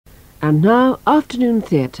And now, afternoon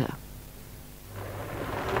theatre.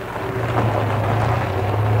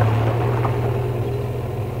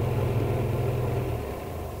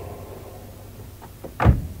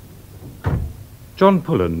 John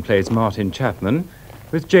Pullen plays Martin Chapman,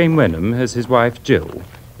 with Jane Wenham as his wife Jill,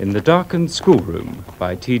 in The Darkened Schoolroom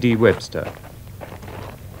by T.D. Webster.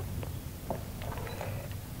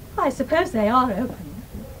 I suppose they are open.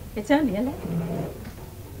 It's only 11.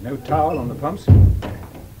 No towel on the pumps?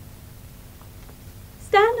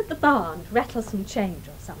 Stand at the bar and rattle some change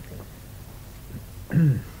or something.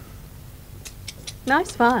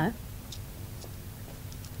 Nice fire.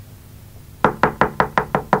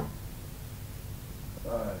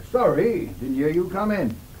 Sorry, didn't hear you come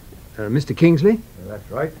in. Mr. Kingsley?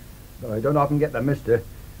 That's right. But I don't often get the mister.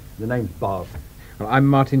 The name's Bob. Well, I'm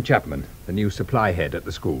Martin Chapman, the new supply head at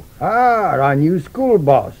the school. Ah, our new school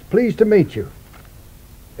boss. Pleased to meet you.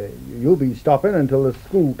 You'll be stopping until the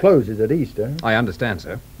school closes at Easter. I understand,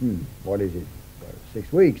 sir. What is it?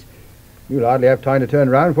 6 weeks. You'll hardly have time to turn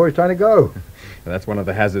around before it's time to go. That's one of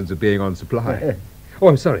the hazards of being on supply. Oh,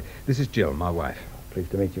 I'm sorry. This is Jill, my wife.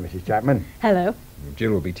 Pleased to meet you, Mrs. Chapman. Hello.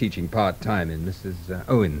 Jill will be teaching part-time in Mrs.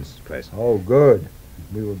 Owen's place. Oh, good.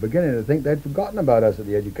 We were beginning to think they'd forgotten about us at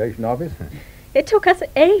the education office. It took us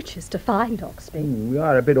ages to find Oxby. We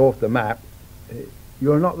are a bit off the map.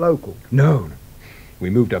 You're not local? No. We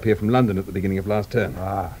moved up here from London at the beginning of last term.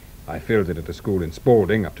 Ah. I filled it at a school in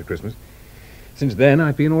Spalding up to Christmas. Since then,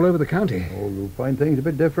 I've been all over the county. Oh, you'll find things a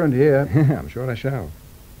bit different here. I'm sure I shall.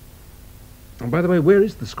 And by the way, where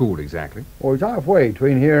is the school exactly? Oh, it's halfway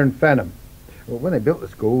between here and Fenham. Well, when they built the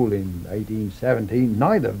school in 1817,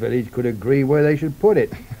 neither village could agree where they should put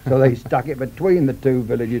it. So they stuck it between the two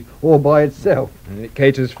villages, all by itself. And it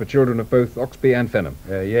caters for children of both Oxby and Fenham.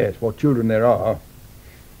 Yes, what children there are.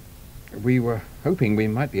 We were hoping we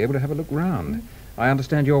might be able to have a look round. I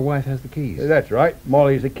understand your wife has the keys. That's right.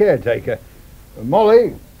 Molly's the caretaker.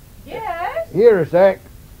 Molly? Yes? Here a sec.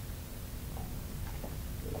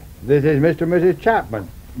 This is Mr. and Mrs. Chapman,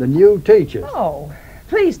 the new teachers. Oh,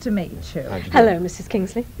 pleased to meet you. Hello, Mrs.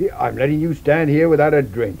 Kingsley. I'm letting you stand here without a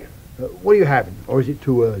drink. What are you having? Or is it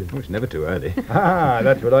too early? Oh, it's never too early.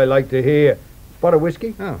 That's what I like to hear. Spot of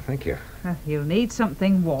whiskey? Oh, thank you. You'll need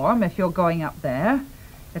something warm if you're going up there.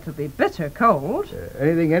 It'll be bitter cold.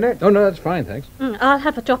 Anything in it? Oh, no, that's fine, thanks. I'll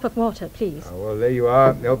have a drop of water, please. Oh, well, there you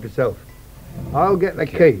are. Help yourself. I'll get the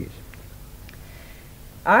keys.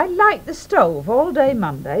 I light the stove all day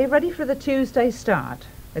Monday, ready for the Tuesday start.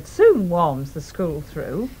 It soon warms the school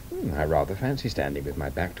through. I rather fancy standing with my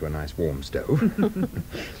back to a nice warm stove.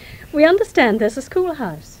 We understand there's a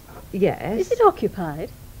schoolhouse. Yes. Is it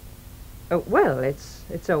occupied? Oh, well,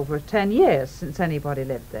 it's over 10 years since anybody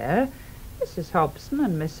lived there. Mrs. Hobson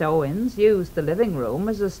and Miss Owens used the living room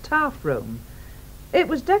as a staff room. It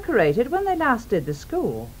was decorated when they last did the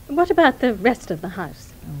school. What about the rest of the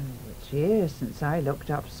house? Oh, it's years since I looked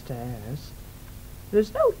upstairs.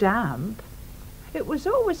 There's no damp. It was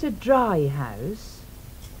always a dry house.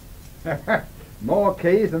 More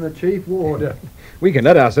keys than the chief warder. We can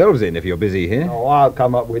let ourselves in if you're busy here. Oh, I'll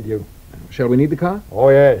come up with you. Shall we need the car? Oh,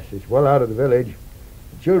 yes. It's well out of the village.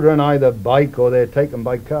 The children either bike or they're taken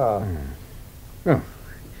by car. Oh,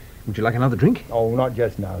 would you like another drink? Oh, not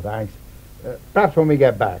just now, thanks. Perhaps when we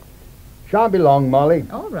get back. Shan't be long, Molly.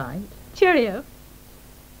 All right. Cheerio.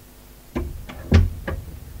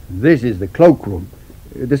 This is the cloakroom.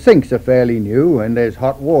 The sinks are fairly new and there's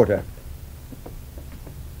hot water.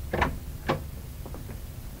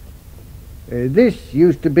 This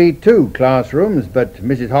used to be 2 classrooms, but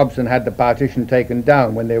Mrs. Hobson had the partition taken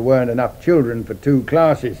down when there weren't enough children for 2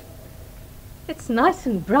 classes. It's nice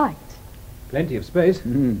and bright. Plenty of space.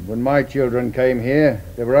 When my children came here,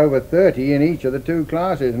 there were over 30 in each of the 2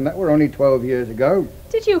 classes, and that were only 12 years ago.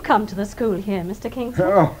 Did you come to the school here, Mr. Kingsley?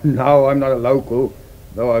 Oh, no, I'm not a local,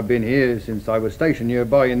 though I've been here since I was stationed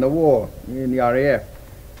nearby in the war, in the RAF.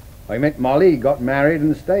 I met Molly, got married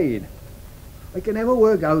and stayed. I can never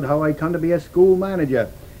work out how I come to be a school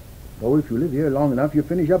manager. Though if you live here long enough, you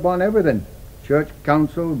finish up on everything. Church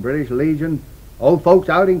council, British Legion, old folks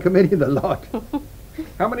out in committee, the lot.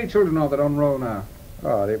 How many children are there on roll now?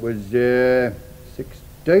 Oh, it was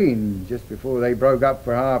 16 just before they broke up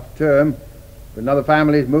for half term. But another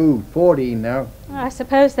family's moved, 14 now. I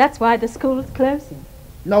suppose that's why the school is closing.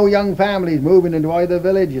 No young families moving into either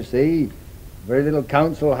village, you see. Very little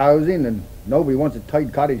council housing, and nobody wants a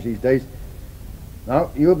tight cottage these days.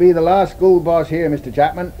 Now, you'll be the last school boss here, Mr.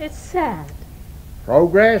 Chapman. It's sad.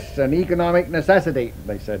 Progress and economic necessity,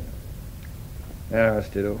 they said. Yeah,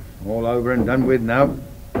 still, all over and done with now.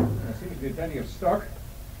 There seems to be plenty of stock.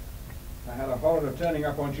 I had a horror of turning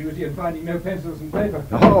up on Tuesday and finding no pencils and paper.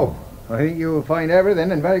 Oh, I think you will find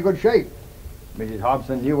everything in very good shape. Mrs.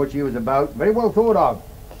 Hobson knew what she was about, very well thought of.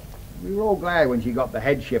 We were all glad when she got the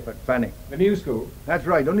headship at Fenwick. The new school? That's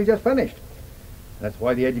right, only just finished. That's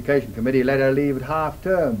why the Education Committee let her leave at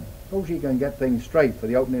half-term, so she can get things straight for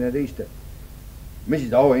the opening at Easter.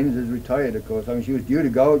 Mrs. Owens is retired, of course. I mean, she was due to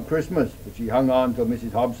go at Christmas, but she hung on till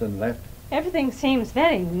Mrs. Hobson left. Everything seems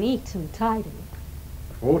very neat and tidy.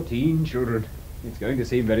 14 children. It's going to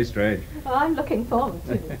seem very strange. Well, I'm looking forward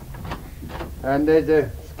to it. And there's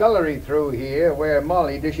a scullery through here where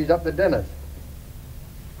Molly dishes up the dinners.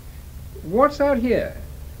 What's out here?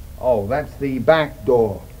 Oh, that's the back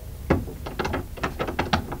door.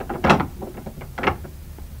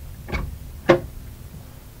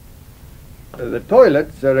 The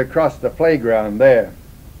toilets are across the playground there,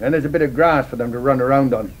 and there's a bit of grass for them to run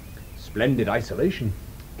around on. Splendid isolation.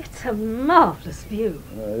 It's a marvellous view.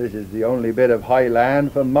 This is the only bit of high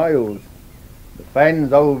land for miles. The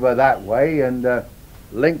fen's over that way and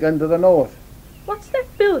Lincoln to the north. What's that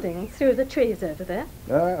building through the trees over there?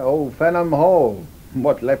 Old Fenham Hall.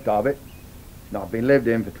 What's left of it. Not been lived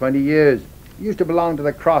in for 20 years. Used to belong to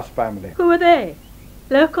the Cross family. Who are they?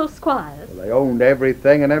 Local squires? Well, they owned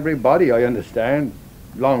everything and everybody, I understand.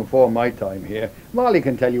 Long before my time here. Molly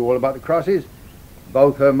can tell you all about the Crosses.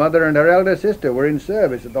 Both her mother and her elder sister were in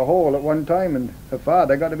service at the hall at one time, and her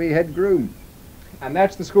father got to be head groom. And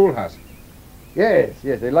that's the schoolhouse? Yes,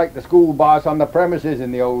 they liked the school boss on the premises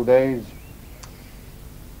in the old days.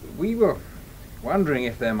 We were wondering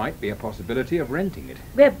if there might be a possibility of renting it.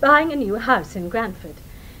 We're buying a new house in Granford.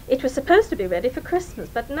 It was supposed to be ready for Christmas,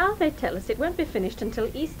 but now they tell us it won't be finished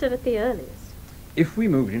until Easter at the earliest. If we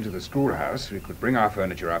moved into the schoolhouse, we could bring our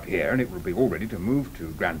furniture up here and it would be all ready to move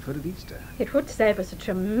to Granford at Easter. It would save us a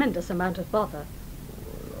tremendous amount of bother.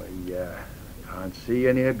 Well, I can't see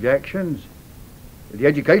any objections. The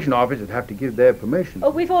education office would have to give their permission. Oh,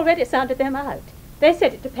 we've already sounded them out. They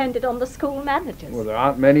said it depended on the school managers. Well, there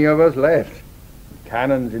aren't many of us left.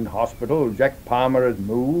 Cannon's in hospital, Jack Palmer has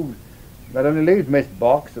moved. That only leaves Miss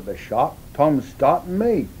Box at the shop, Tom Stott and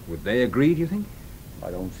me. Would they agree, do you think?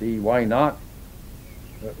 I don't see why not.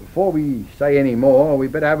 Before we say any more, we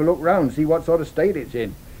better have a look round, see what sort of state it's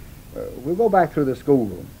in. We'll go back through the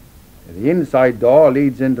schoolroom. The inside door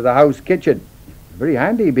leads into the house kitchen. Very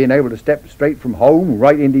handy being able to step straight from home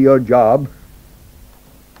right into your job.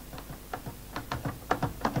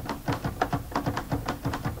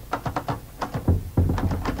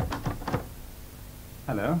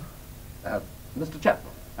 Hello. Mr.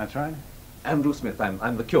 Chapman. That's right. Andrew Smith.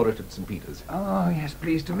 I'm the curate at St. Peter's. Oh, yes,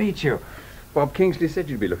 pleased to meet you. Bob Kingsley said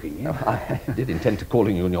you'd be looking in. I did intend to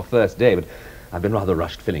calling you on your first day, but I've been rather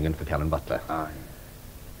rushed filling in for Callan Butler.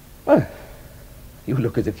 Well, you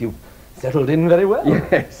look as if you've settled in very well.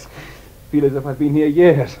 Yes. Feel as if I've been here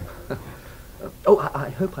years. I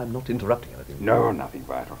hope I'm not interrupting anything. No, nothing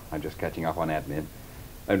vital. I'm just catching up on admin.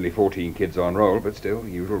 Only 14 kids on roll, but still,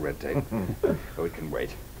 usual red tape. Oh, it can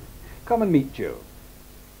wait. Come and meet Joe.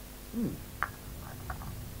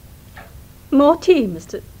 More tea,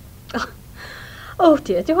 Mr. Oh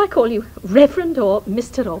dear, do I call you Reverend or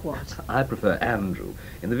Mr. or what? I prefer Andrew.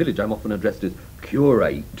 In the village, I'm often addressed as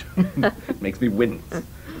curate. Makes me wince.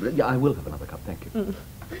 Yeah, I will have another cup, thank you.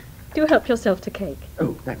 Do help yourself to cake.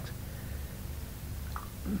 Oh, thanks.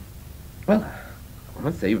 Well, I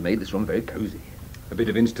must say you've made this room very cosy. A bit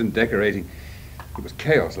of instant decorating. It was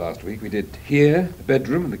chaos last week. We did here, the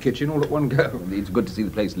bedroom and the kitchen all at one go. It's good to see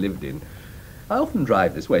the place lived in. I often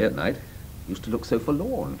drive this way at night. Used to look so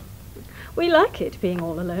forlorn. We like it, being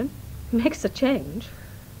all alone. Makes a change.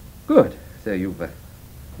 Good. So you've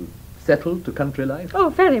settled to country life? Oh,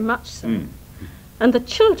 very much so. And the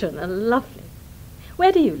children are lovely.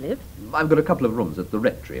 Where do you live? I've got a couple of rooms at the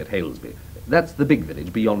rectory at Halesby. That's the big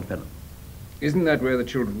village beyond Fenham. Isn't that where the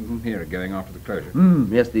children from here are going after the closure?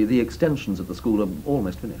 Yes, the extensions of the school are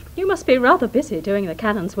almost finished. You must be rather busy doing the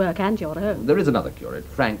canon's work and your own. There is another curate,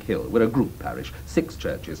 Frank Hill. We're a group parish, 6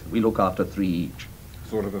 churches. We look after 3 each.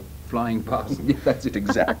 Sort of a flying parson. Yes, that's it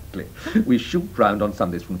exactly. We shoot round on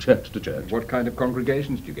Sundays from church to church. What kind of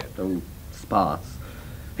congregations do you get? Oh, sparse.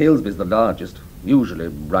 Halesby's the largest, usually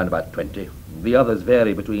round about 20. The others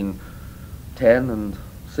vary between 10 and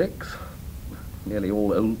 6. Nearly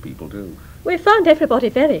all old people, too. We found everybody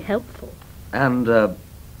very helpful. And,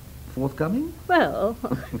 forthcoming? Well...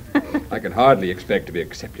 I can hardly expect to be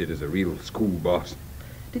accepted as a real school boss.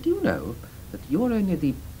 Did you know that you're only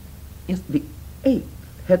the 8th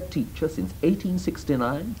head teacher since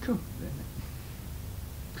 1869?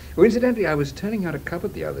 Oh, incidentally, I was turning out a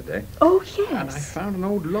cupboard the other day. Oh, yes. And I found an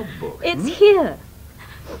old logbook. It's here.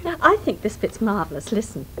 Now, I think this fits marvellous.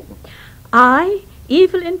 Listen. I,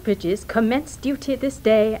 Evelyn Bridges commenced duty this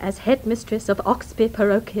day as headmistress of Oxby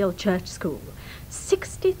Parochial Church School.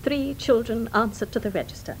 63 children answered to the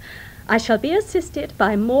register. I shall be assisted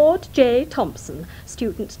by Maud J. Thompson,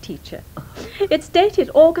 student teacher. It's dated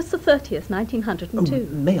August the 30th, 1902.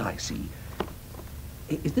 Oh, may I see?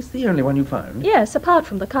 Is this the only one you found? Yes, apart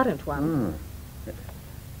from the current one.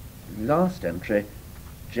 Last entry,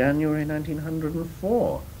 January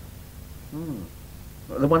 1904.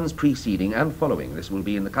 The ones preceding and following this will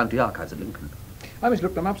be in the county archives at Lincoln. I must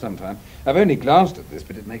look them up sometime. I've only glanced at this,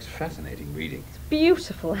 but it makes fascinating reading.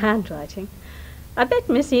 Beautiful handwriting. I bet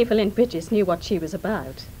Miss Evelyn Bridges knew what she was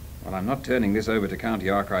about. Well, I'm not turning this over to county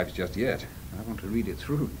archives just yet. I want to read it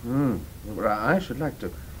through. Well, I should like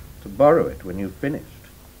to borrow it when you've finished.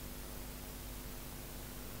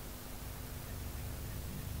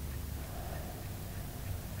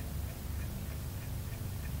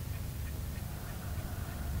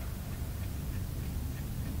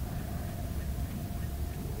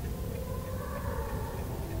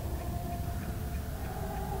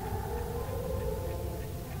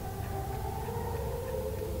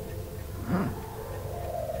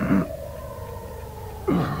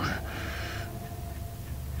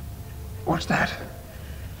 What's that?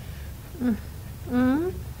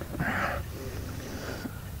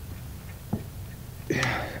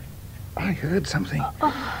 I heard something.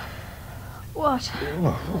 What?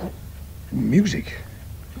 Oh, music.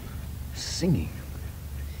 Singing.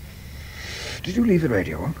 Did you leave the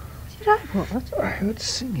radio on? Did I what? I heard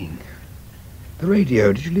singing. The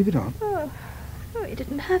radio, did you leave it on? Oh, you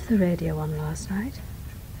didn't have the radio on last night.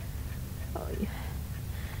 Oh,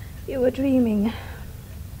 you were dreaming.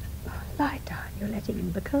 Oh, lie down, you're letting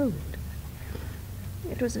in the cold.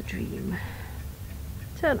 It was a dream.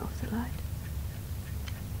 Turn off the light.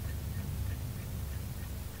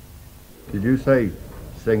 Did you say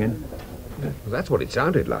singing? Well, that's what it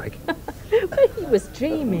sounded like. He was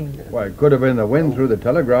dreaming. Why, it could have been the wind through the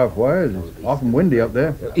telegraph wires. It's often windy up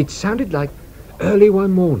there. It sounded like early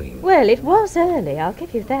one morning. Well, it was early, I'll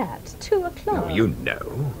give you that. 2 o'clock. Oh, you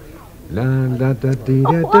know. La la da dee da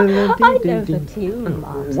Oh, da la I dee know dee the dee. tune,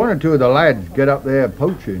 Martin. One or two of the lads get up there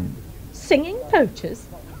poaching. Singing poachers?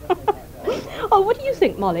 Oh, what do you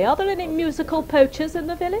think, Molly? Are there any musical poachers in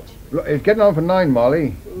the village? Look, it's getting on for 9,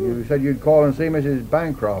 Molly. You said you'd call and see Mrs.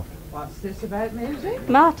 Bancroft. What's this about music?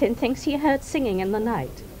 Martin thinks he heard singing in the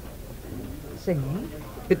night. Singing?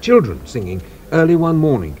 The children singing early one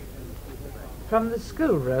morning. From the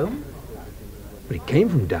schoolroom? But it came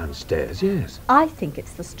from downstairs, yes. I think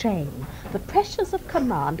it's the strain, the pressures of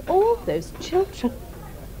command, all those children.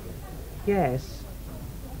 Yes.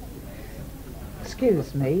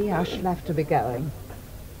 Excuse me, I shall have to be going.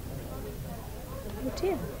 Oh,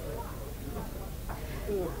 dear.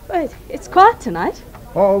 Wait, it's quiet tonight.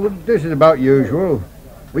 Oh, well, this is about usual.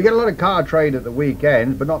 We get a lot of car trade at the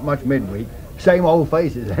weekends, but not much midweek. Same old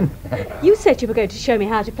faces, then. You said you were going to show me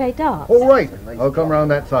how to play darts. All right, I'll come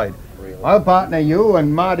round that side. I'll partner you,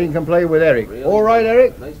 and Martin can play with Eric. All right,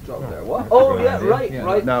 Eric? Nice job there. What? Oh, yeah,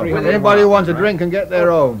 right. Now, if anybody wants a drink, can get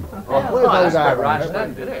their own. Where's those that's Irons? right,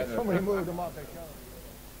 then, did it? Somebody moved them off the shelf.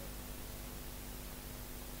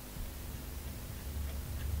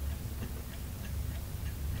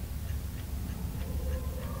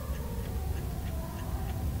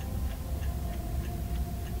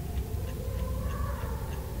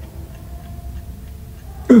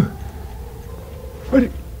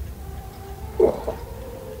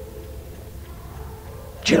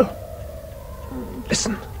 Jill,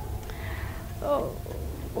 listen. Oh,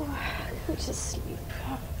 go to sleep.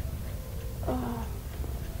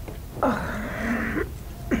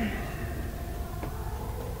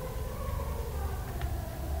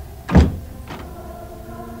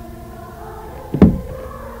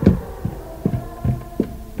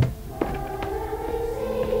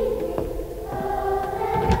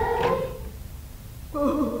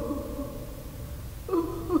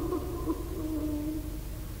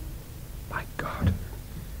 My God.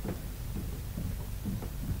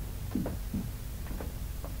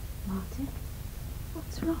 Martin,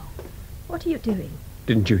 what's wrong? What are you doing?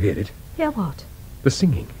 Didn't you hear it? Hear what? The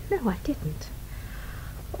singing. No, I didn't.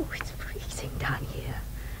 Oh, it's freezing down here.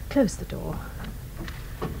 Close the door.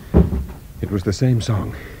 It was the same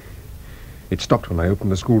song. It stopped when I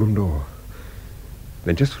opened the schoolroom door.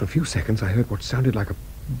 Then just for a few seconds I heard what sounded like a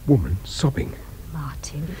woman sobbing.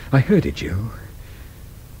 Martin. I heard it, Jill.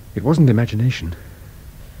 It wasn't imagination.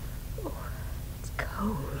 Oh, it's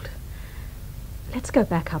cold. Let's go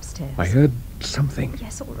back upstairs. I heard something.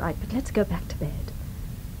 Yes, all right, but let's go back to bed.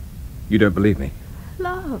 You don't believe me?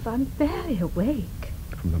 Love, I'm barely awake.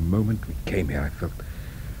 From the moment we came here,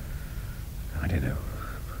 I I don't know,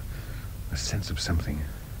 a sense of something.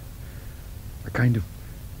 A kind of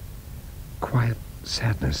quiet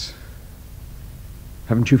sadness.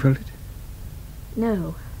 Haven't you felt it?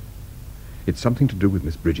 No. It's something to do with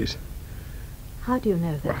Miss Bridges. How do you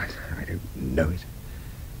know that? Well, I don't know it.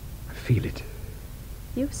 I feel it.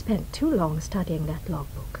 You've spent too long studying that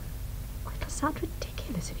logbook. Oh, it'll sound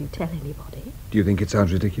ridiculous if you tell anybody. Do you think it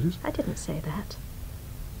sounds ridiculous? I didn't say that.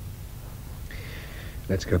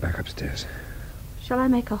 Let's go back upstairs. Shall I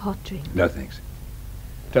make a hot drink? No, thanks.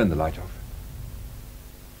 Turn the light off.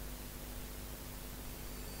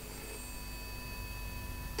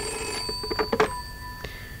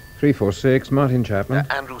 Three, 4, 6, Martin Chapman.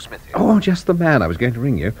 Andrew Smith here. Oh, just the man. I was going to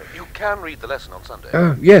ring you. You can read the lesson on Sunday.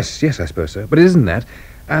 Yes, I suppose so. But it isn't that.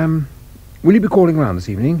 Will you be calling round this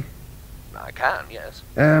evening? I can, yes.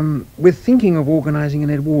 We're thinking of organising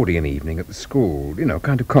an Edwardian evening at the school. You know,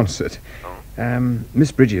 kind of concert. Oh.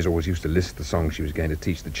 Miss Bridges always used to list the songs she was going to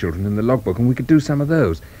teach the children in the logbook, and we could do some of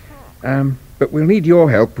those. But we'll need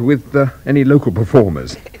your help with any local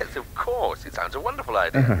performers. Yes, of course. It sounds a wonderful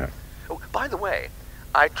idea. Oh, by the way,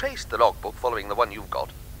 I traced the logbook following the one you've got.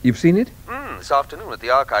 You've seen it? This afternoon at the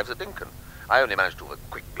archives at Lincoln. I only managed to have a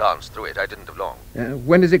quick glance through it. I didn't have long.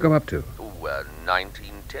 When does it go up to?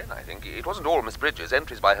 1910, I think. It wasn't all Miss Bridges.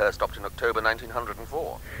 Entries by her stopped in October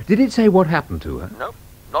 1904. Did it say what happened to her? No,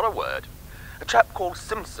 not a word. A chap called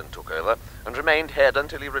Simpson took over and remained head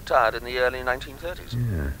until he retired in the early 1930s.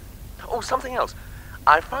 Yeah. Oh, something else.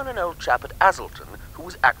 I found an old chap at Azleton who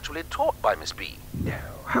was actually taught by Miss B. No.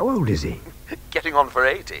 How old is he? Getting on for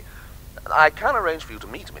 80. I can arrange for you to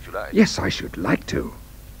meet him if you like. Yes, I should like to.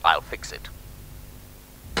 I'll fix it.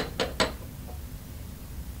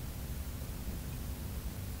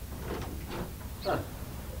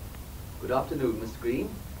 Good afternoon, Mr. Green.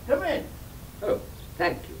 Come in. Oh,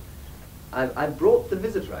 thank you. I've brought the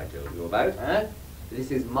visitor I told you about. Huh?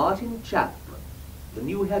 This is Martin Chapman, the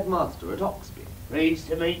new headmaster at Oxby. Pleased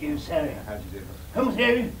to meet you, sir. How do you do? Come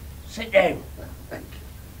through. Sit down. Thank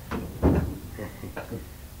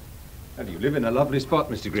And you live in a lovely spot,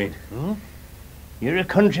 Mr. Green. You're a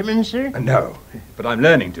countryman, sir? No, but I'm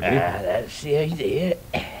learning to be. That's the idea.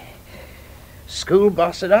 School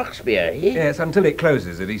boss at Oxby, are you? Yes, until it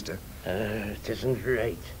closes at Easter. It isn't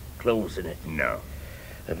right, closing it. No.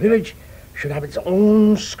 A village should have its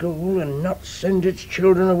own school and not send its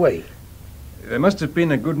children away. There must have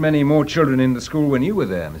been a good many more children in the school when you were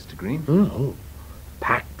there, Mr. Green. Oh,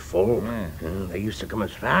 packed full. Yeah. They used to come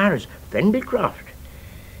as far as Fenbycroft.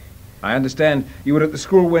 I understand you were at the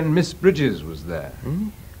school when Miss Bridges was there.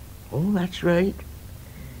 Oh, that's right.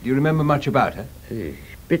 Do you remember much about her?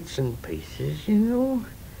 Bits and pieces, you know.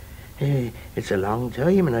 It's a long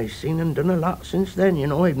time, and I've seen and done a lot since then, you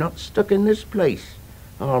know. I've not stuck in this place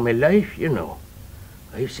all my life, you know.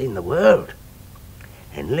 I've seen the world.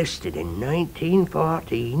 Enlisted in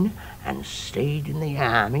 1914 and stayed in the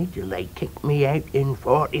army till they kicked me out in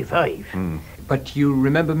 45. But you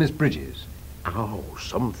remember Miss Bridges? Oh,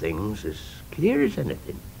 some things as clear as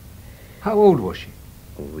anything. How old was she?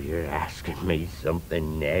 Oh, you're asking me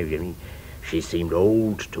something now. I mean, she seemed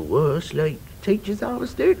old to us, like teachers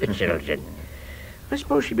always do to children. I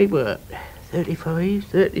suppose she'd be, what, 35,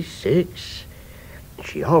 36?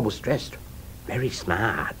 She always dressed very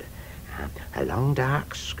smart. A long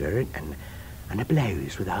dark skirt and a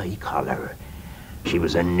blouse with a high collar. She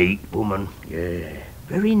was a neat woman, yeah,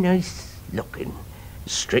 very nice looking.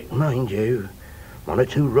 Strict, mind you. One or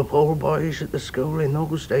two rough old boys at the school in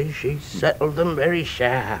those days, she settled them very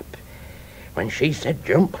sharp. When she said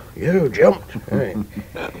jump, you jumped.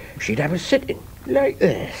 She'd have us sitting like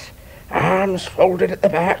this, arms folded at the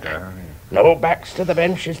back. No backs to the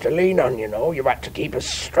benches to lean on, you know. You had to keep us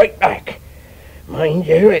straight back. Mind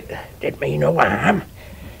you, it did me no harm.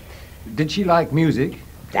 Did she like music?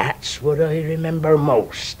 That's what I remember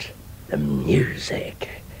most, the music.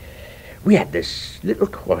 We had this little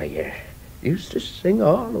choir, used to sing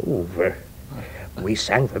all over. We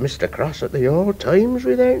sang for Mr. Cross at the old times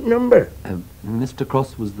without number. Mr.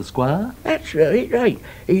 Cross was the squire? That's right.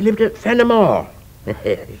 He lived at Fenimore.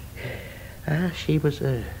 She was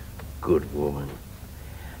a good woman.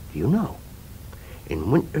 Do you know,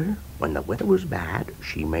 in winter, when the weather was bad,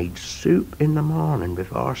 she made soup in the morning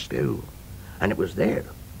before school. And it was there,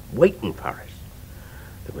 waiting for us.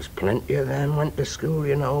 There was plenty of them went to school,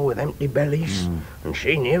 you know, with empty bellies, and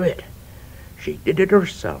she knew it. She did it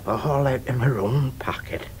herself, all out in her own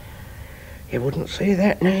pocket. You wouldn't say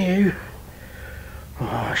that now.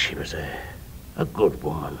 Oh, she was a good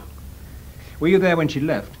woman. Were you there when she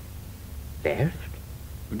left? Left?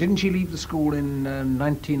 Didn't she leave the school in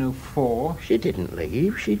 1904? She didn't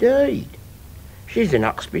leave, she died. She's in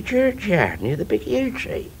Oxby churchyard near the big yew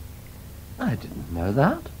tree. I didn't know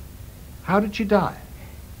that. How did she die?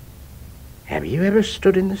 Have you ever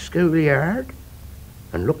stood in the schoolyard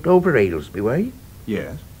and looked over Aylesby way?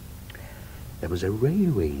 Yes. There was a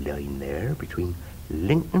railway line there between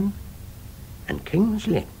Lincoln and King's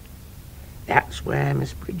Lynn. That's where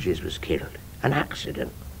Miss Bridges was killed. An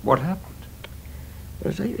accident. What happened?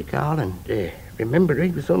 As I recall, and remember, I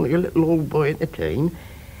was only a little old boy at the time,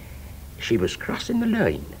 she was crossing the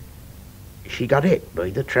line. She got hit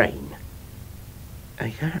by the train.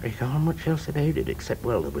 I can't recall much else about it, except,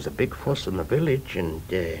 well, there was a big fuss in the village, and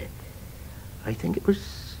I think it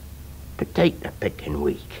was potato picking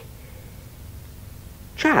week.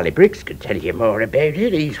 Charlie Briggs could tell you more about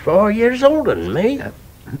it. He's 4 years older than me.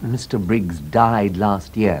 Mr. Briggs died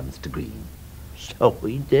last year, Mr. Green. So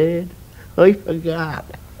he did. I forgot.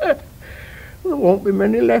 There won't be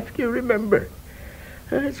many left, you remember.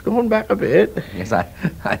 It's going back a bit. Yes,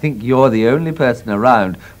 I think you're the only person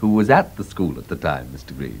around who was at the school at the time,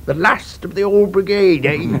 Mr. Green. The last of the old brigade,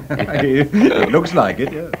 eh? It looks like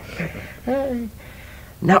it, yeah.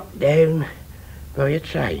 Knocked down by a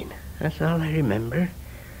train. That's all I remember.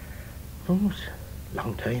 Oh, it was a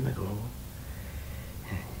long time ago.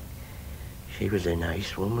 She was a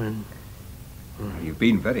nice woman. You've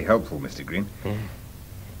been very helpful, Mr. Green. Yeah.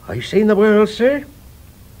 I've seen the world, sir.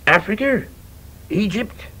 Africa,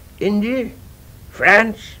 Egypt, India,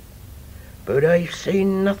 France. But I've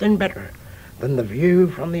seen nothing better than the view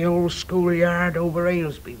from the old schoolyard over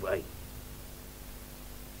Aylesby way.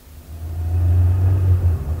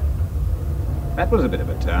 That was a bit of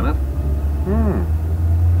a turn-up.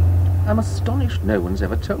 I'm astonished no one's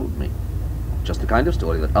ever told me. Just the kind of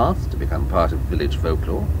story that asks to become part of village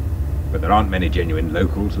folklore. But there aren't many genuine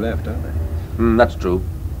locals left, are there? That's true.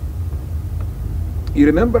 You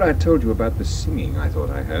remember I told you about the singing I thought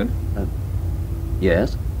I heard?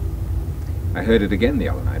 Yes? I heard it again the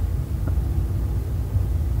other night.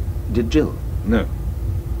 Did Jill? No.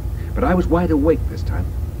 But I was wide awake this time.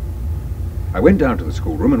 I went down to the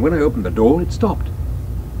schoolroom, and when I opened the door, it stopped.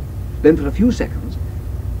 Then for a few seconds,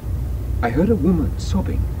 I heard a woman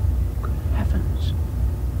sobbing. Good heavens.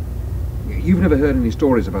 You've never heard any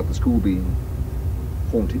stories about the school being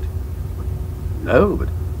haunted? No, but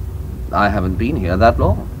I haven't been here that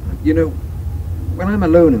long. You know, when I'm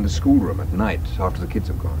alone in the schoolroom at night after the kids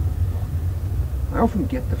have gone, I often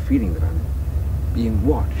get the feeling that I'm being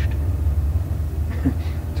watched.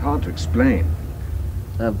 It's hard to explain.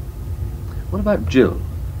 What about Jill?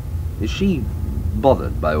 Is she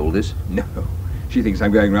bothered by all this? No, she thinks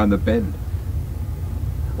I'm going round the bend.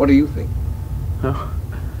 What do you think? Oh,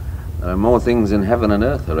 there are more things in heaven and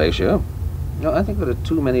earth, Horatio. No, I think there are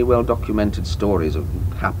too many well-documented stories of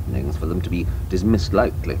happenings for them to be dismissed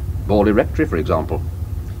lightly. Borley Rectory, for example.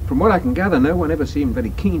 From what I can gather, no one ever seemed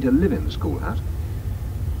very keen to live in the schoolhouse.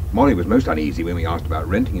 Molly was most uneasy when we asked about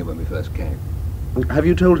renting it when we first came. Have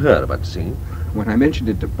you told her about the singing? When I mentioned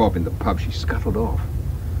it to Bob in the pub, she scuttled off.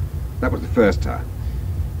 That was the first time.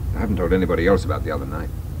 I haven't told anybody else about the other night.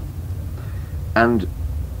 And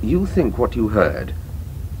you think what you heard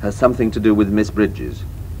has something to do with Miss Bridges?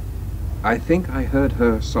 I think I heard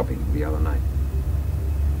her sobbing the other night.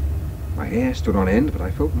 My hair stood on end, but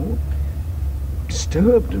I felt more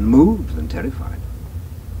disturbed and moved than terrified.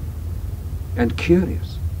 And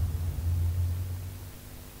curious.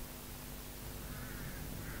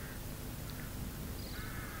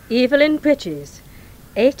 Evelyn Bridges,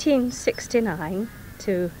 1869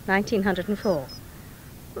 to 1904.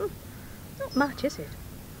 Not much, is it?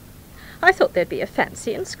 I thought there'd be a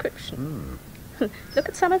fancy inscription. Look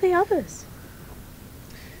at some of the others.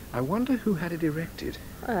 I wonder who had it erected.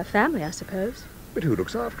 A family, I suppose. But who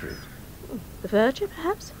looks after it? The Virgin,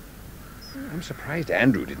 perhaps? I'm surprised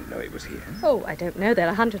Andrew didn't know it was here. Oh, I don't know. There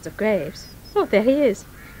are hundreds of graves. Oh, there he is,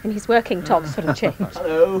 in his working tops for a change.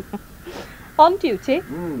 Hello. On duty.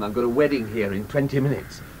 I've got a wedding here in 20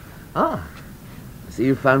 minutes. I see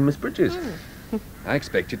you found Miss Bridges. I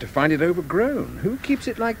expected to find it overgrown. Who keeps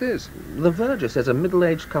it like this? The verger says a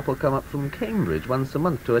middle-aged couple come up from Cambridge once a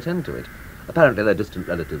month to attend to it. Apparently they're distant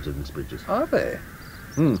relatives of Miss Bridges. Are they?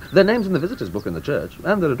 Their name's in the visitors' book in the church,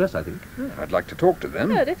 and their address, I think. I'd like to talk to them.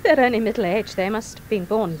 But if they're only middle-aged, they must have been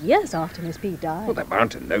born years after Miss B died. Well, they're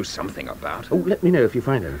bound to know something about. Oh, let me know if you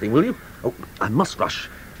find anything, will you? Oh, I must rush.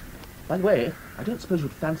 By the way, I don't suppose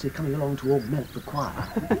you'd fancy coming along to augment the choir.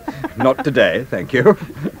 Not today, thank you.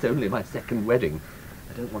 It's only my second wedding.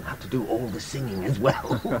 I don't want to have to do all the singing as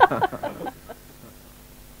well.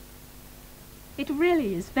 It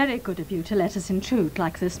really is very good of you to let us intrude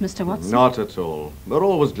like this, Mr. Watson. Not at all. We're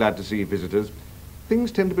always glad to see visitors.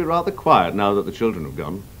 Things tend to be rather quiet now that the children have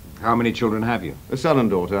gone. How many children have you? A son and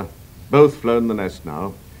daughter. Both flown the nest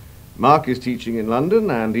now. Mark is teaching in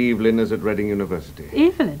London and Evelyn is at Reading University.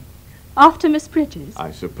 Evelyn? After Miss Bridges?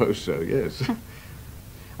 I suppose so, yes.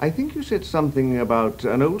 I think you said something about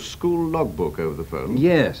an old school logbook over the phone.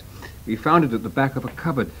 Yes. We found it at the back of a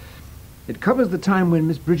cupboard. It covers the time when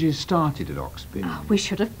Miss Bridges started at Oxby. Oh, we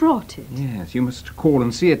should have brought it. Yes, you must call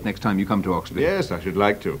and see it next time you come to Oxby. Yes, I should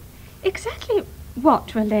like to. Exactly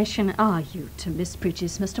what relation are you to Miss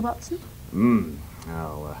Bridges, Mr. Watson?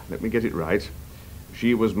 Now, let me get it right.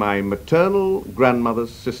 She was my maternal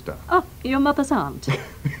grandmother's sister. Oh, your mother's aunt.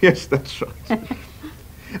 Yes, that's right.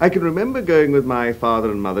 I can remember going with my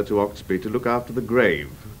father and mother to Oxby to look after the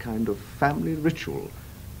grave, a kind of family ritual.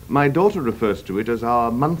 My daughter refers to it as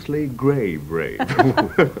our monthly grave rave.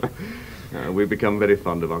 We've become very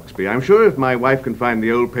fond of Oxby. I'm sure if my wife can find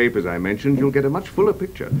the old papers I mentioned, you'll get a much fuller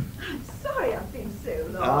picture. I'm sorry I've been so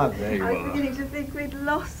long. Ah, there you I was are. beginning to think we'd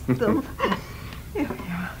lost them. Here we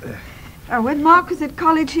are. When Mark was at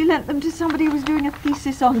college, he lent them to somebody who was doing a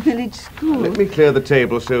thesis on village school. Let me clear the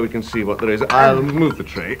table so we can see what there is. I'll move the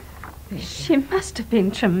tray. She must have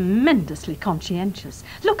been tremendously conscientious.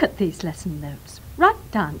 Look at these lesson notes, right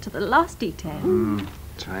down to the last detail.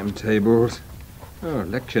 Timetables. Oh,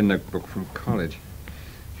 lecture notebook from college.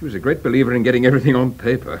 She was a great believer in getting everything on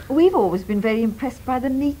paper. We've always been very impressed by the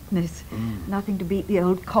neatness. Nothing to beat the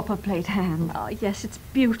old copperplate hand. Oh, yes, it's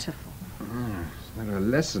beautiful. There are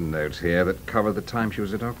lesson notes here that cover the time she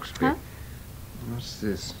was at Oxford. Huh? What's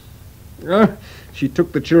this? Oh, she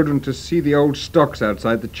took the children to see the old stocks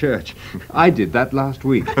outside the church. I did that last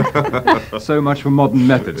week. So much for modern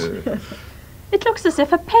methods. It looks as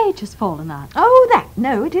if a page has fallen out. Oh, that?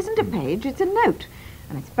 No, it isn't a page, it's a note.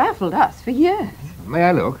 And it's baffled us for years. May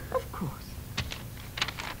I look? Of course.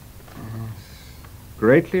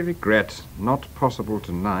 Greatly regret, not possible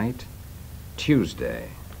tonight. Tuesday.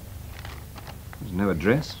 There's no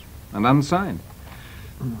address and unsigned.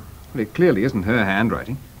 Well, it clearly isn't her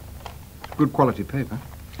handwriting. Good quality paper.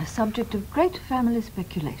 A subject of great family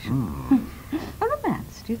speculation. A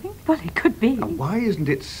romance, do you think? Well, it could be. Why isn't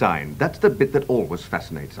it signed? That's the bit that always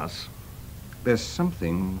fascinates us. There's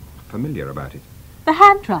something familiar about it. The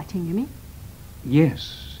handwriting, you mean?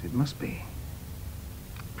 Yes, it must be.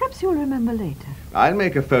 Perhaps you'll remember later. I'll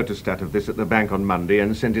make a photostat of this at the bank on Monday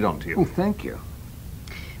and send it on to you. Oh, thank you.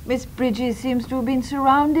 Miss Bridges seems to have been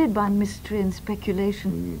surrounded by mystery and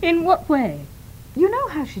speculation. In what way? You know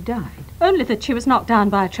how she died? Only that she was knocked down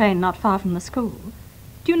by a train not far from the school.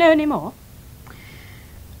 Do you know any more?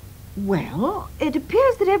 Well, it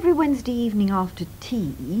appears that every Wednesday evening after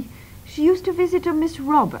tea, she used to visit a Miss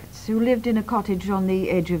Roberts, who lived in a cottage on the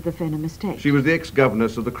edge of the Fenham estate. She was the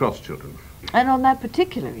ex-governess of the Cross children. And on that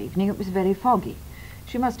particular evening it was very foggy.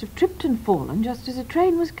 She must have tripped and fallen just as a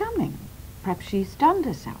train was coming. Perhaps she stunned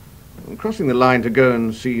herself. Crossing the line to go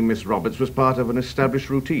and see Miss Roberts was part of an established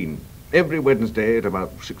routine. Every Wednesday at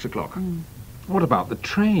about 6 o'clock. What about the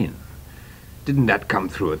train? Didn't that come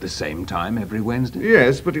through at the same time every Wednesday?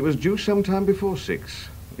 Yes, but it was due some time before 6.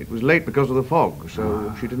 It was late because of the fog,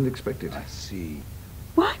 so she didn't expect it. I see.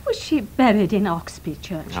 Why was she buried in Oxby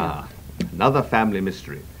churchyard? Another family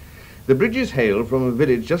mystery. The Bridges hail from a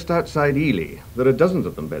village just outside Ely. There are dozens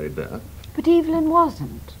of them buried there. But Evelyn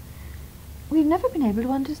wasn't. We've never been able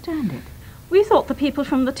to understand it. We thought the people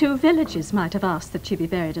from the 2 villages might have asked that she be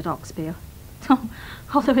buried at Oxby.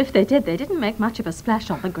 Although if they did, they didn't make much of a splash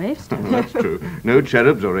on the gravestone. That's true. No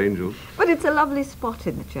cherubs or angels. But it's a lovely spot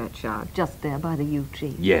in the churchyard, just there by the yew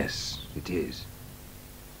tree. Yes, it is.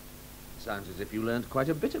 Sounds as if you learned quite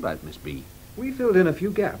a bit about Miss B. We filled in a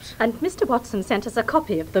few gaps. And Mr. Watson sent us a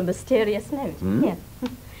copy of the mysterious note. Here.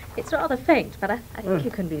 It's rather faint, but I think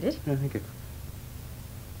you can read it. Thank you.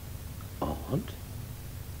 Odd.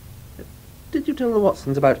 Did you tell the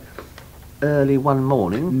Watsons about early one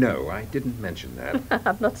morning? No, I didn't mention that.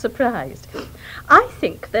 I'm not surprised. I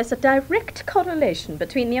think there's a direct correlation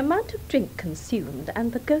between the amount of drink consumed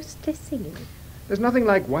and the ghostly singing. There's nothing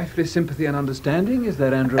like wifely sympathy and understanding, is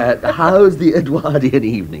there, Andrew? How's the Edwardian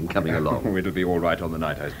evening coming along? Oh, it'll be all right on the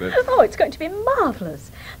night, I suppose. Oh, it's going to be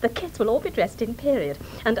marvellous. The kids will all be dressed in period,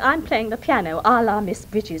 and I'm playing the piano a la Miss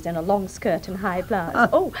Bridges in a long skirt and high blouse.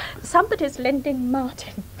 Oh, somebody's lending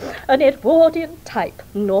Martin an Edwardian type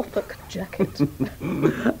Norfolk jacket.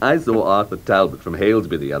 I saw Arthur Talbot from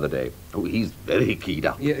Halesby the other day. Oh, he's very keyed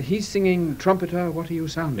up. Yeah, he's singing Trumpeter, What Are You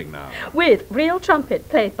Sounding Now? With real trumpet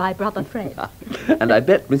played by Brother Fred. And I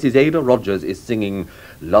bet Mrs. Ada Rogers is singing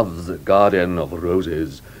Love's Guardian of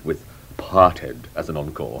Roses with Parted as an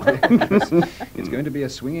encore. It's going to be a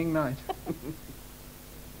swinging night.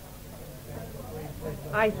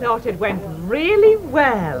 I thought it went really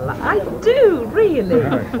well. I do, really.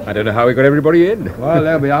 I don't know how we got everybody in. Well,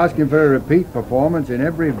 they'll be asking for a repeat performance in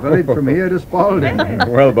every village from here to Spalding.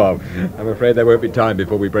 Well, Bob, I'm afraid there won't be time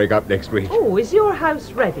before we break up next week. Oh, is your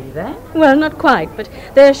house ready then? Well, not quite, but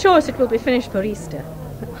they assure us it will be finished for Easter.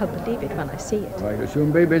 I'll believe it when I see it. Well, you'll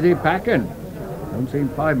soon be busy packing. Don't seem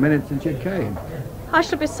 5 minutes since you came. I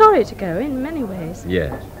shall be sorry to go in many ways.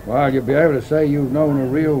 Yes. Well, you'll be able to say you've known a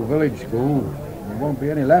real village school. There won't be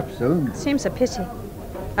any left soon. Seems a pity.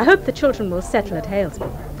 I hope the children will settle at Halesby.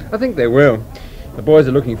 I think they will. The boys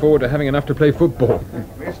are looking forward to having enough to play football.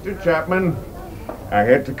 Mr. Chapman, I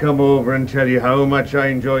had to come over and tell you how much I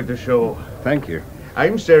enjoyed the show. Thank you.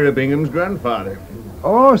 I'm Sarah Bingham's grandfather.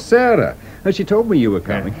 Oh, Sarah. She told me you were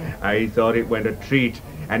coming. I thought it went a treat.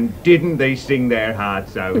 And didn't they sing their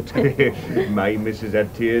hearts out? My missus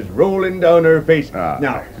had tears rolling down her face.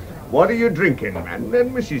 Now, what are you drinking, man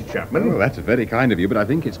and Mrs. Chapman? Oh, that's very kind of you, but I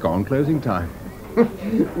think it's gone closing time.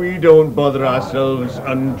 We don't bother ourselves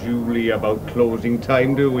unduly about closing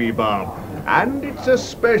time, do we, Bob? And it's a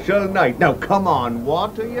special night. Now, come on,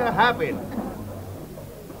 what are you having?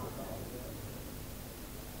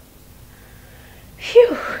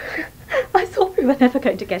 Phew! I thought we were never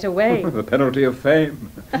going to get away. The penalty of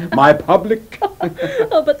fame. My public.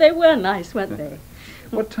 Oh, but they were nice, weren't they?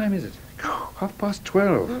 What time is it?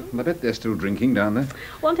 12:30. I bet they're still drinking down there.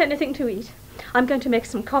 Want anything to eat? I'm going to make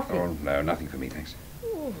some coffee. Oh, no, nothing for me, thanks.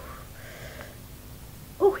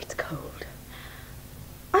 Oh, it's cold.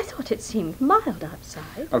 I thought it seemed mild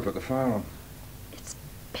outside. I'll put the fire on. It's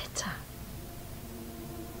bitter.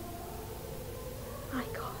 My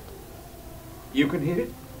God. You can hear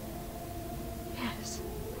it? Yes.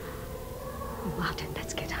 Martin,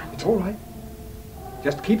 let's get out. It's all right.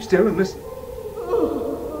 Just keep still and listen.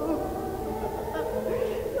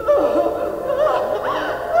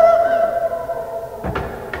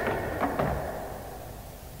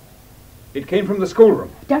 It came from the schoolroom.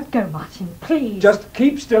 Don't go, Martin, please. Just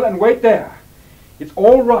keep still and wait there. It's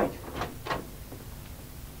all right.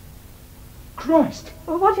 Christ!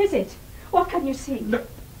 Well, what is it? What can you see? No.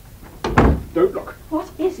 Don't look. What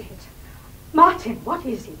is it? Martin, what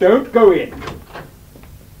is it? Don't go in.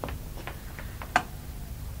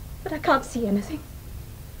 But I can't see anything.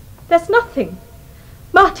 There's nothing.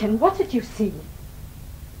 Martin, what did you see?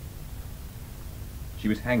 She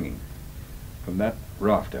was hanging from that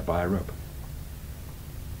rafter by a rope.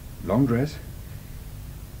 Long dress,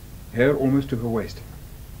 hair almost to her waist.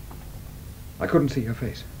 I couldn't see her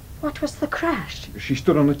face. What was the crash? She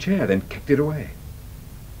stood on a chair, then kicked it away.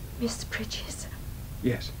 Miss Bridges.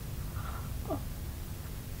 Yes.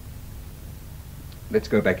 Let's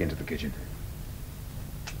go back into the kitchen.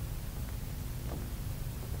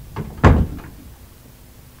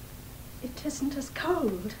 It isn't as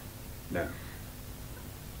cold. No.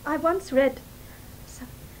 I once read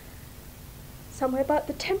somewhere about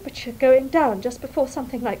the temperature going down just before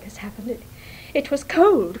something like this happened. It was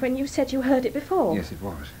cold when you said you heard it before. Yes, it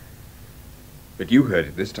was. But you heard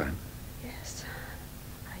it this time. Yes,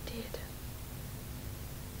 I did.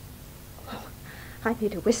 Oh, I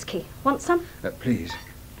need a whiskey. Want some? Please.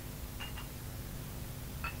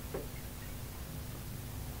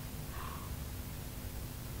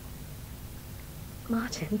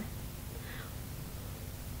 Martin,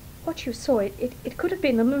 what you saw, it could have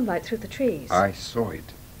been the moonlight through the trees. I saw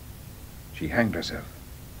it. She hanged herself.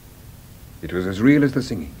 It was as real as the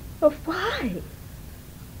singing. Oh, why?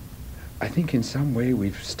 I think in some way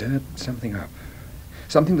we've stirred something up.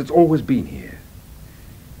 Something that's always been here.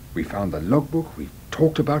 We found the logbook, we've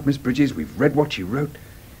talked about Miss Bridges, we've read what she wrote.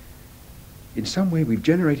 In some way we've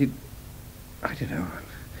generated, I don't know,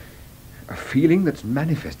 a feeling that's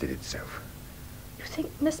manifested itself. You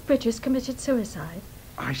think Miss Bridges committed suicide?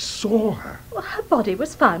 I saw her. Well, her body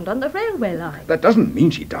was found on the railway line. That doesn't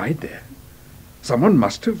mean she died there. Someone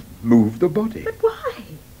must have moved the body. But why?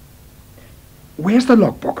 Where's the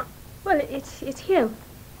logbook? Well, it's here.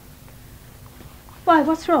 Why,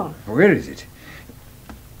 what's wrong? Where is it?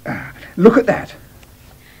 Look at that.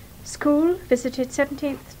 School visited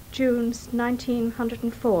 17th June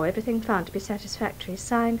 1904. Everything found to be satisfactory.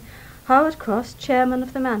 Signed, Howard Cross, chairman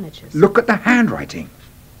of the managers. Look at the handwriting.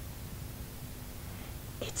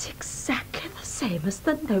 It's exactly the same as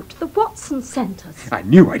the note the Watson sent us. I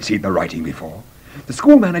knew I'd seen the writing before. The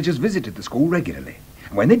school managers visited the school regularly.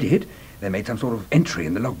 And when they did, they made some sort of entry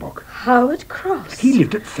in the logbook. Howard Cross? He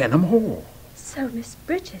lived at Fenham Hall. So Miss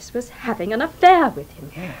Bridges was having an affair with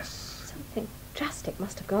him. Yes. Something drastic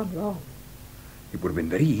must have gone wrong. It would have been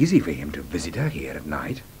very easy for him to visit her here at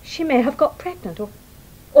night. She may have got pregnant,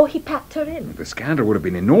 or he packed her in. The scandal would have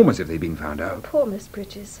been enormous if they'd been found out. Poor Miss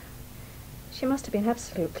Bridges. She must have been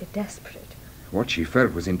absolutely desperate. What she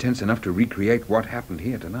felt was intense enough to recreate what happened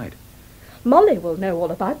here tonight. Molly will know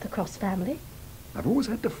all about the Cross family. I've always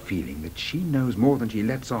had the feeling that she knows more than she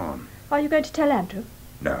lets on. Are you going to tell Andrew?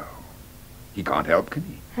 No. He can't help, can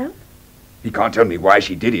he? Help? He can't tell me why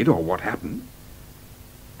she did it or what happened.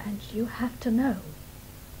 And you have to know.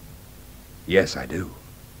 Yes, I do.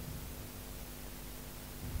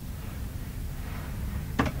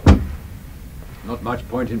 Not much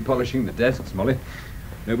point in polishing the desks, Molly.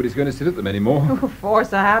 Nobody's going to sit at them anymore.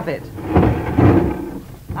 Force a habit.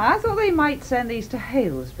 I thought they might send these to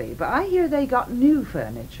Halesby, but I hear they got new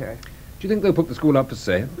furniture. Do you think they'll put the school up for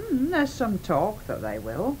sale? There's some talk that they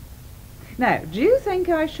will. Now, do you think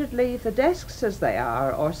I should leave the desks as they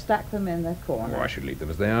are or stack them in the corner? Oh, I should leave them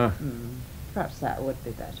as they are. Perhaps that would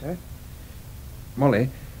be better. Molly,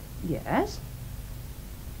 Yes?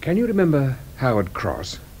 Can you remember Howard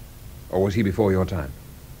Cross? Or was he before your time?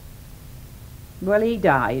 Well, he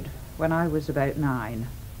died when I was about 9.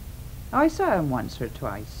 I saw him once or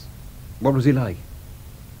twice. What was he like?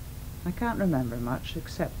 I can't remember much,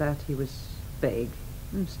 except that he was big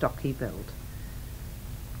and stocky built.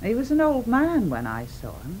 He was an old man when I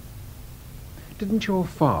saw him. Didn't your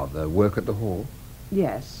father work at the hall?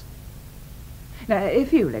 Yes. Now,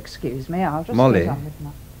 if you'll excuse me, I'll just Molly. get on with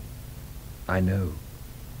my... I know.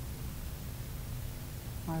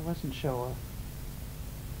 I wasn't sure.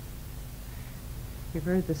 You've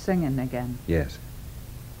heard the singing again. Yes.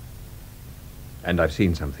 And I've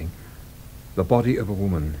seen something. The body of a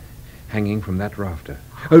woman hanging from that rafter.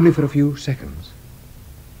 Only for a few seconds.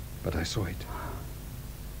 But I saw it.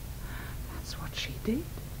 That's what she did.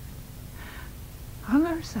 Hung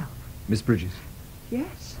herself. Miss Bridges?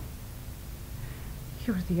 Yes.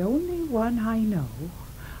 You're the only one I know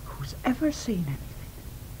who's ever seen anything.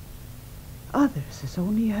 Others has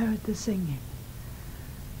only heard the singing.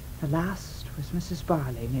 The last was Mrs.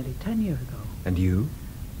 Barley nearly 10 years ago. And you?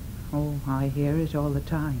 Oh, I hear it all the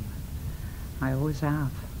time. I always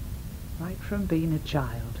have. Right from being a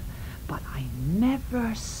child. But I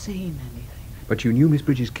never seen anything. But you knew Miss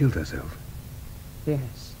Bridges killed herself?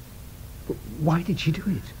 Yes. But why did she do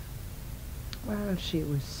it? Well, she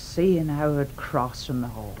was seeing Howard Cross from the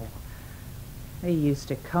hall. He used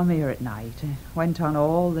to come here at night. It went on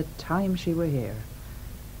all the time she were here.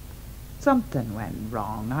 Something went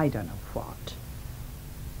wrong, I don't know what.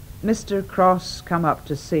 Mr. Cross come up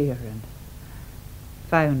to see her and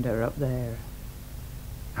found her up there.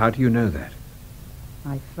 How do you know that?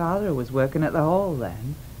 My father was working at the hall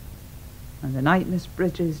then, and the night Miss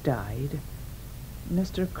Bridges died,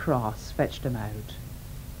 Mr. Cross fetched him out.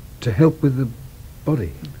 To help with the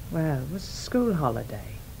body? Well, it was a school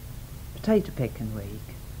holiday, potato picking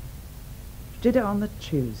week. She did it on the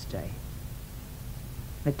Tuesday.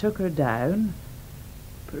 They took her down,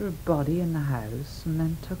 put her body in the house, and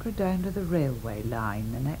then took her down to the railway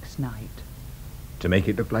line the next night. To make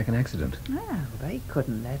it look like an accident? Well, they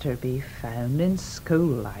couldn't let her be found in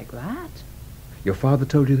school like that. Your father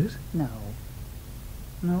told you this? No.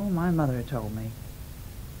 No, my mother told me.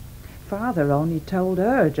 Father only told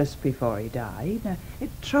her just before he died.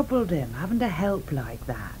 It troubled him having to help like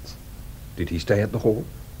that. Did he stay at the hall?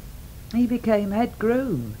 He became head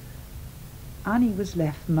groom. And he was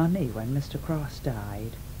left money when Mr. Cross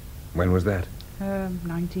died. When was that?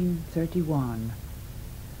 1931.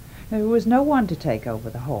 There was no one to take over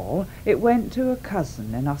the hall. It went to a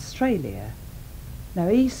cousin in Australia. Now,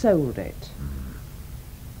 he sold it.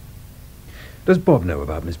 Does Bob know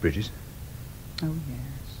about Miss Bridges? Oh,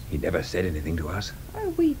 yes. He never said anything to us.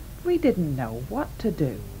 Well, we didn't know what to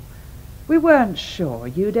do. We weren't sure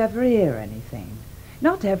you'd ever hear anything.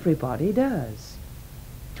 Not everybody does.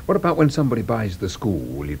 What about when somebody buys the school?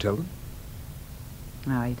 Will you tell them?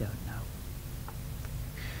 I don't know.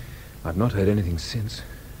 I've not heard anything since.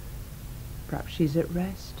 Perhaps she's at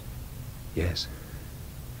rest. Yes.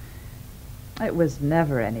 It was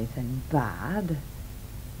never anything bad.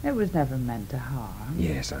 It was never meant to harm.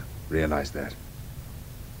 Yes, I realize that.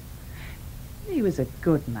 He was a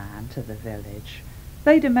good man to the village.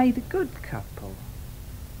 They'd have made a good couple.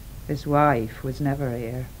 His wife was never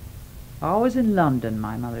here. Always in London,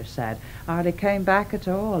 my mother said. Hardly came back at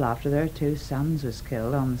all after their 2 sons was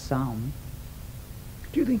killed on the Somme.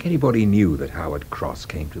 Do you think anybody knew that Howard Cross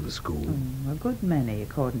came to the school? A good many,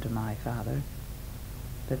 according to my father.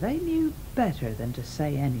 But they knew better than to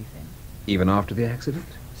say anything. Even after the accident?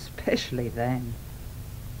 Especially then.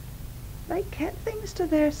 They kept things to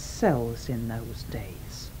themselves in those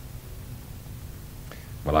days.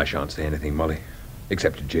 Well, I shan't say anything, Molly.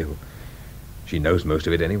 Except to Jill. She knows most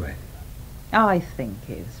of it anyway. I think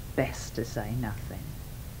it's best to say nothing.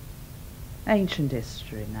 Ancient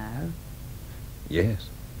history now. Yes,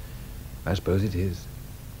 I suppose it is.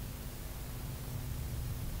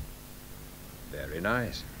 Very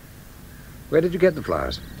nice. Where did you get the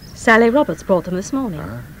flowers? Sally Roberts brought them this morning.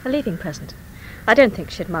 Ah. A leaving present. I don't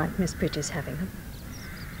think she'd mind Miss Bridges having them.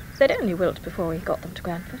 They'd only wilt before we got them to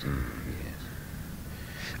Grandford. Yes.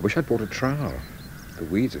 I wish I'd bought a trowel. The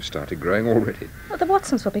weeds have started growing already. Well, the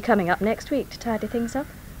Watsons will be coming up next week to tidy things up.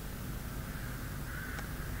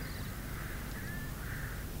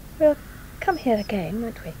 We'll come here again,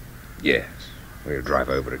 won't we? Yes, we'll drive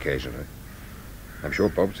over occasionally. I'm sure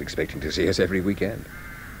Bob's expecting to see us every weekend.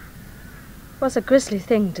 Was a grisly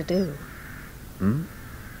thing to do. Hmm?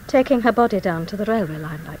 Taking her body down to the railway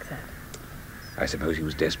line like that. I suppose he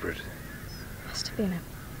was desperate. Must have been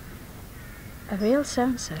a real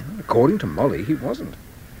so-and-so. According to Molly, he wasn't.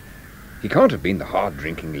 He can't have been the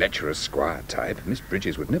hard-drinking, lecherous squire type. Miss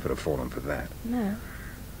Bridges would never have fallen for that. No.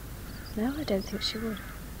 No, I don't think she would.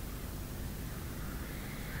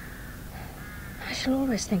 I shall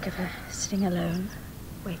always think of her sitting alone,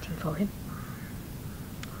 waiting for him.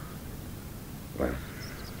 Well,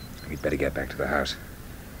 we'd better get back to the house.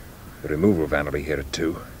 The removal van will be here at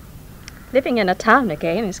 2. Living in a town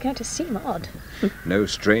again is going to seem odd. No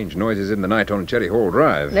strange noises in the night on Cherry Hall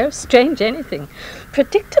Drive. No strange anything.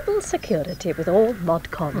 Predictable security with all mod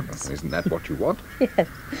cons. Isn't that what you want? Yes.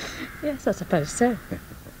 Yes, I suppose so.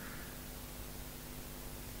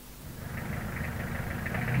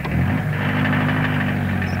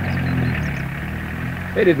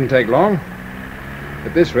 It didn't take long.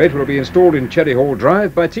 At this rate, we'll be installed in Cherry Hall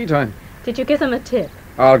Drive by tea time. Did you give them a tip?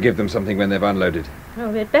 I'll give them something when they've unloaded. Oh,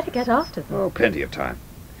 we'd better get after them. Oh, plenty of time.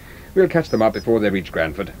 We'll catch them up before they reach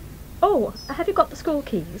Grandford. Oh, have you got the school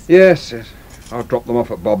keys? Yes, yes. I'll drop them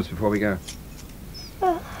off at Bob's before we go.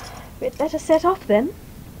 Well, we'd better set off then.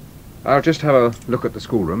 I'll just have a look at the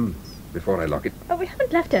schoolroom before I lock it. Oh, we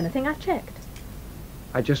haven't left anything. I've checked.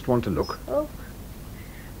 I just want to look. Oh,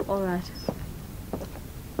 all right.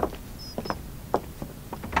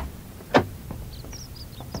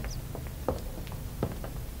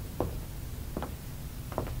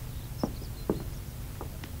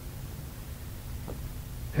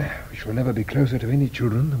 We shall never be closer to any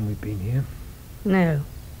children than we've been here. No.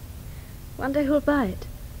 Wonder who'll buy it.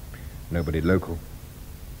 Nobody local.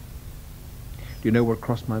 Do you know what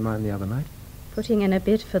crossed my mind the other night? Putting in a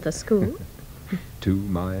bid for the school? 2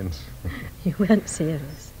 minds. You weren't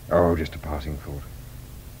serious. Oh, just a passing thought.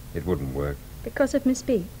 It wouldn't work. Because of Miss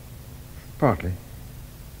B? Partly.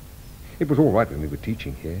 It was all right when we were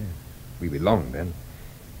teaching here. We belonged then.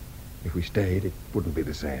 If we stayed, it wouldn't be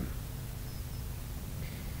the same.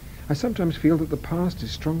 I sometimes feel that the past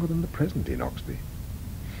is stronger than the present in Oxby.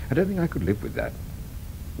 I don't think I could live with that.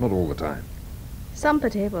 Not all the time.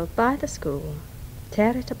 Somebody will buy the school,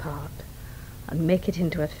 tear it apart, and make it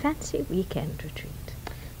into a fancy weekend retreat.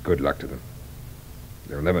 Good luck to them.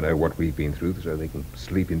 They'll never know what we've been through, so they can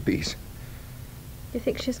sleep in peace. You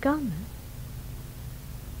think she's gone then?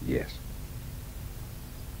 Yes.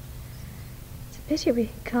 It's a pity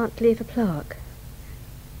we can't leave a plaque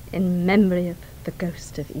in memory of the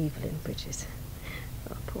ghost of Evelyn Bridges.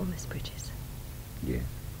 Oh, poor Miss Bridges. Yes.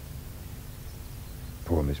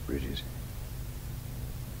 Poor Miss Bridges.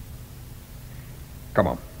 Come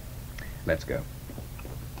on. Let's go.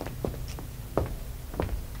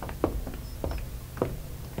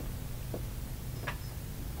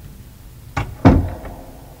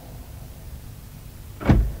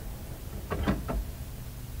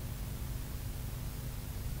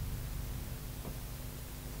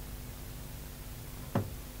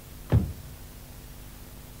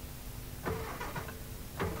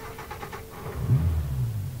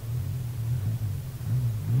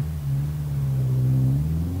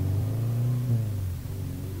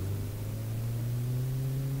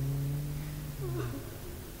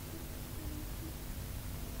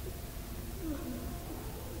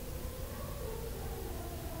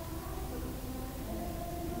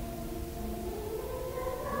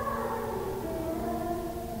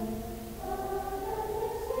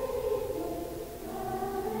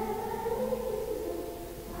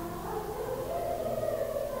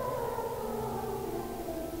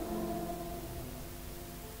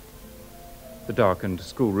 The Darkened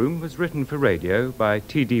Schoolroom was written for radio by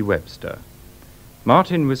T.D. Webster.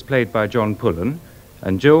 Martin was played by John Pullen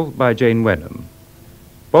and Jill by Jane Wenham.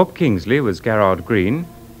 Bob Kingsley was Garrard Green,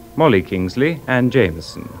 Molly Kingsley, Anne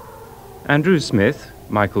Jameson. Andrew Smith,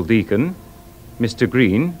 Michael Deacon, Mr.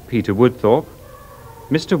 Green, Peter Woodthorpe,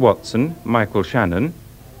 Mr. Watson, Michael Shannon,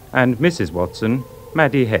 and Mrs. Watson,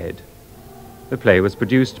 Maddie Head. The play was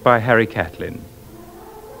produced by Harry Catlin.